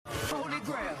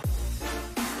ground.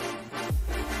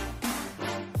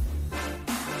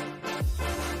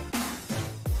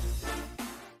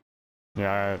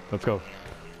 Yeah, alright, let's go.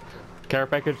 Care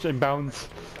package inbounds.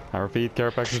 I repeat,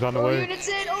 care package on the way. All units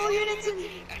in, all units in.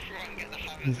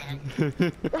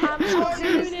 Hammers, All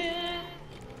units.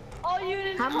 All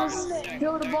units. Hammers,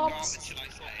 kill the box.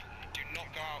 Do not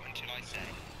go out until I say.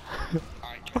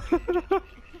 Alright,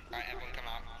 everyone come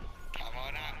out. Come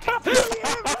on out.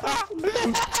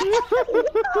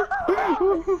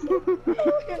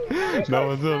 No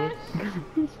one's on it.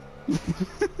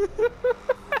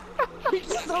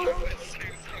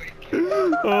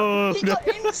 Oh, He got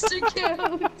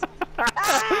insta-killed.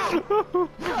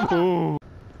 oh.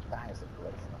 That is a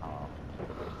glitch and a half.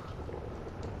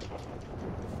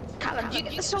 Callum, do you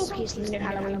get the soul piece in the new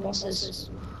Halloween bosses?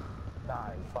 No,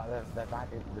 but they've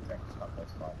added the drink stuff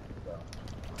this time as well.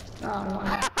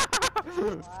 Oh,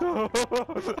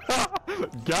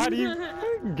 Got him!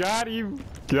 Got him!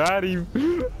 Got him!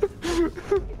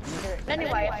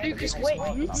 anyway, if Lucas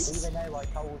wins, Even though I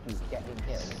told you to get him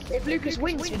killed. if Lucas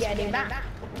wins, we get him back.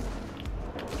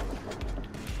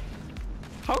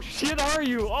 How shit are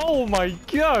you? Oh my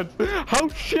god! How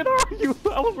shit are you?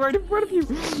 I was right in front of you!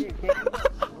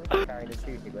 Carry the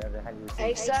duty wherever the hell you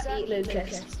Hey, sir, eat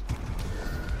Lucas.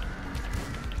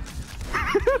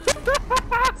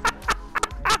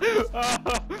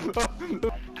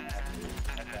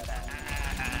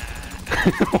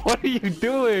 What are you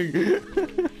doing?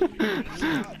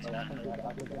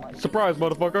 Surprise,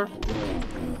 motherfucker!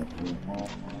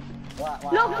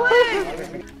 No,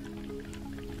 quick!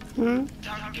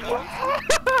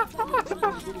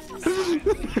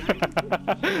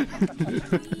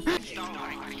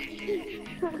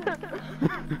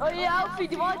 Oh yeah, Alfie,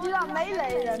 do you want to do that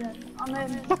melee then? I'm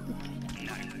in.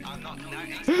 I'm not.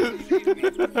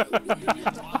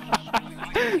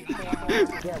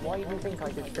 Yeah, why do you think I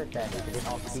just stood there and didn't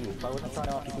RPD you? If I wasn't trying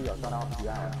to RPD you, I was trying to RPD you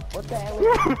out. What the hell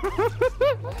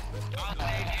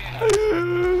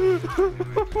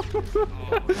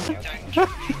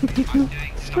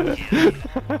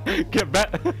Get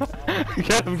back!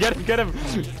 Get him! Get him! Get him!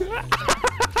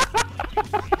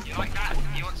 You like that?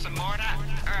 You want some more of that?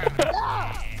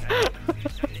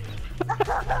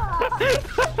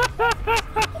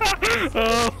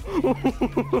 Oh!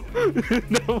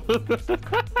 No! Luke,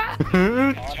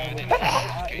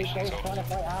 go, trying to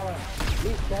fight Alan.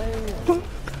 Luke, go!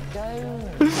 Go!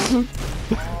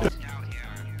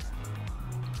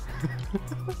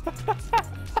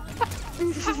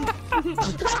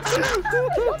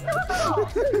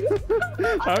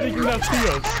 How did you not see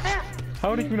us?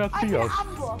 How did you not see us?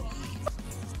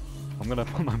 I'm gonna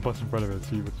put my bus in front of it and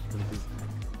see what's gonna do.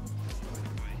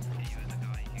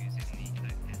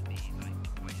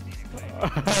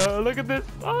 Look at this!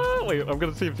 Oh, wait, I'm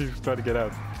gonna see if she's trying to get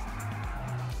out.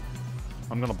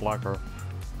 I'm gonna block her.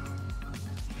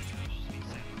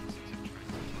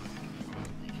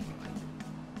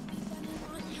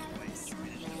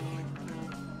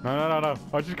 No.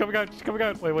 Oh, she's coming out, she's coming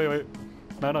out. Wait.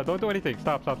 No, don't do anything.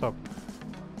 Stop.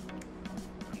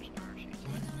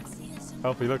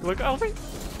 Alfie, look, Alfie!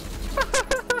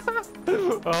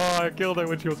 Oh, I killed her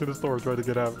when she was in the store trying to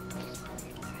get out.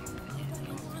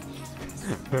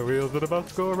 The wheels of the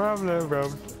bus go round and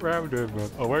round.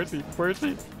 Oh, where is he?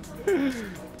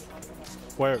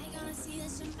 Where?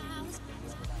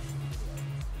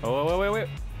 Oh,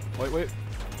 wait.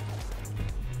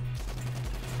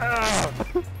 Ah!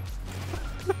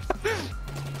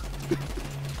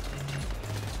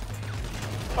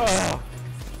 Oh.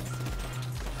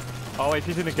 Oh wait,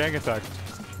 she's in a gang attack.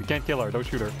 We can't kill her, don't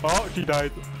shoot her. Oh, she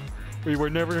died. We were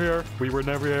never here. We were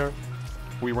never here.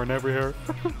 We were never here.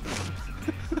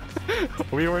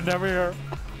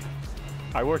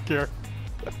 I work here.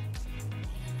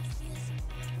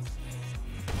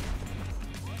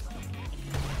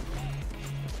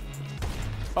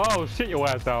 Oh, sit your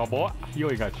ass down, boy. You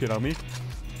ain't got shit on me.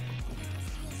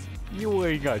 You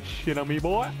ain't got shit on me,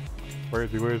 boy. Where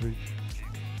is he?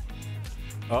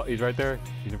 Oh, he's right there.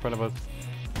 He's in front of us.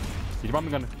 He's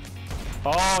probably gonna...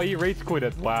 Oh, he race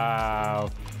quitted. Wow.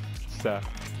 Sad.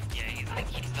 Yeah, he's like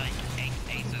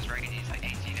Aces right? He's like,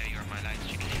 Ace, you know you're on my line,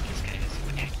 you can leave this case.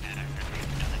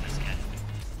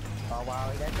 Oh wow,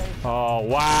 he did it. Oh,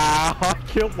 wow. I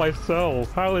killed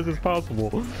myself. How is this possible?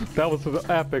 That was an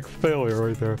epic failure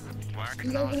right there.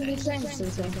 You guys gonna be thanks or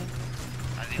something?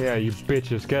 Yeah, you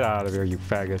bitches. Get out of here, you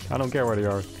faggots. I don't care where they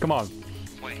are. Come on.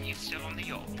 Wait, are you still on the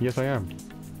yacht? Yes, I am.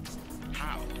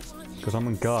 How? Because I'm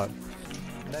in God.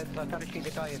 No, because I tried to shoot the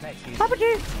guy who's next to you.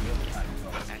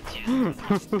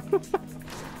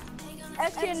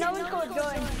 Etienne, no one's got to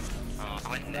join. Oh, I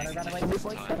went Run away negative from me, this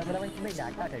boy. time. Run away from me. Nah,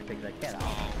 I can't fix it. Get out.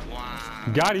 Oh,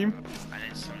 wow. Got him. And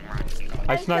then some random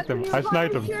guy. I sniped him. I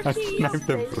sniped him. I sniped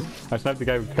him. I sniped the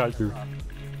guy with Kaiju.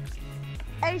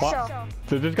 Hey, What? so.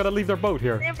 So they're just gonna leave their boat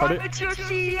here. Invite me to your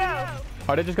CEO.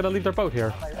 Are they just gonna leave their boat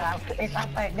here? It's up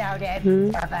right now, Dad.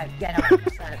 Perfect. Get out.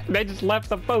 They just left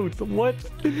the boat. What?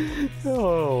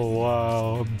 Oh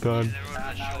wow, I'm done. They're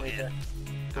on the shore here.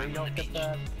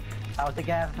 How to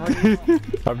get free?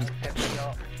 I'm just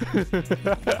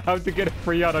how to get it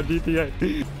free out on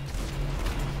GTA.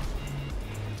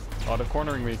 Oh, they're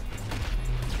cornering me.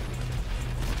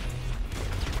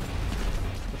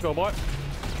 Let's go, boy.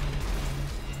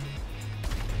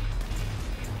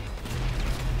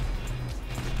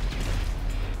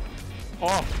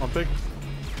 Oh, I'm big.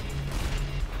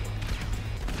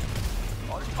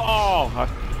 Oh,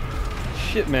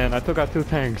 shit, man. I took out 2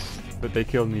 tanks, but they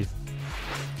killed me.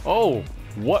 Oh,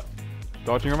 what?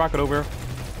 Dodging a rocket over here.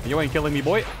 You ain't killing me,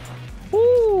 boy.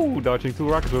 Woo! Dodging 2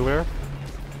 rockets over there.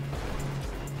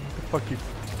 The fuck you?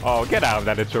 Oh, get out of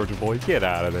that insurgent, boy. Get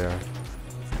out of there.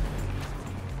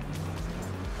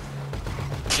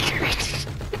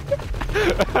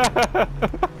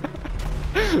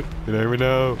 You never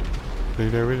know. You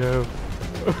never know.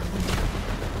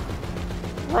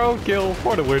 Roadkill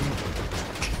for the win.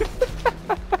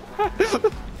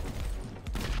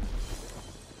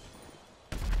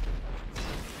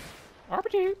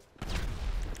 RPG.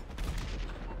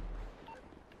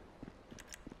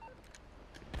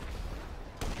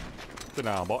 Sit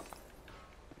down, boy.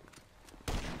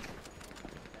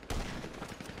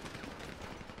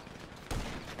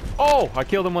 Oh, I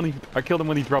killed him when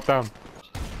he dropped down.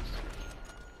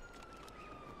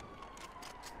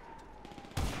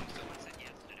 Someone said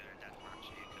yes to doing that match,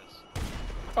 Lucas.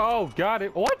 Oh, got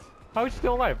it. What? How is he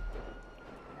still alive?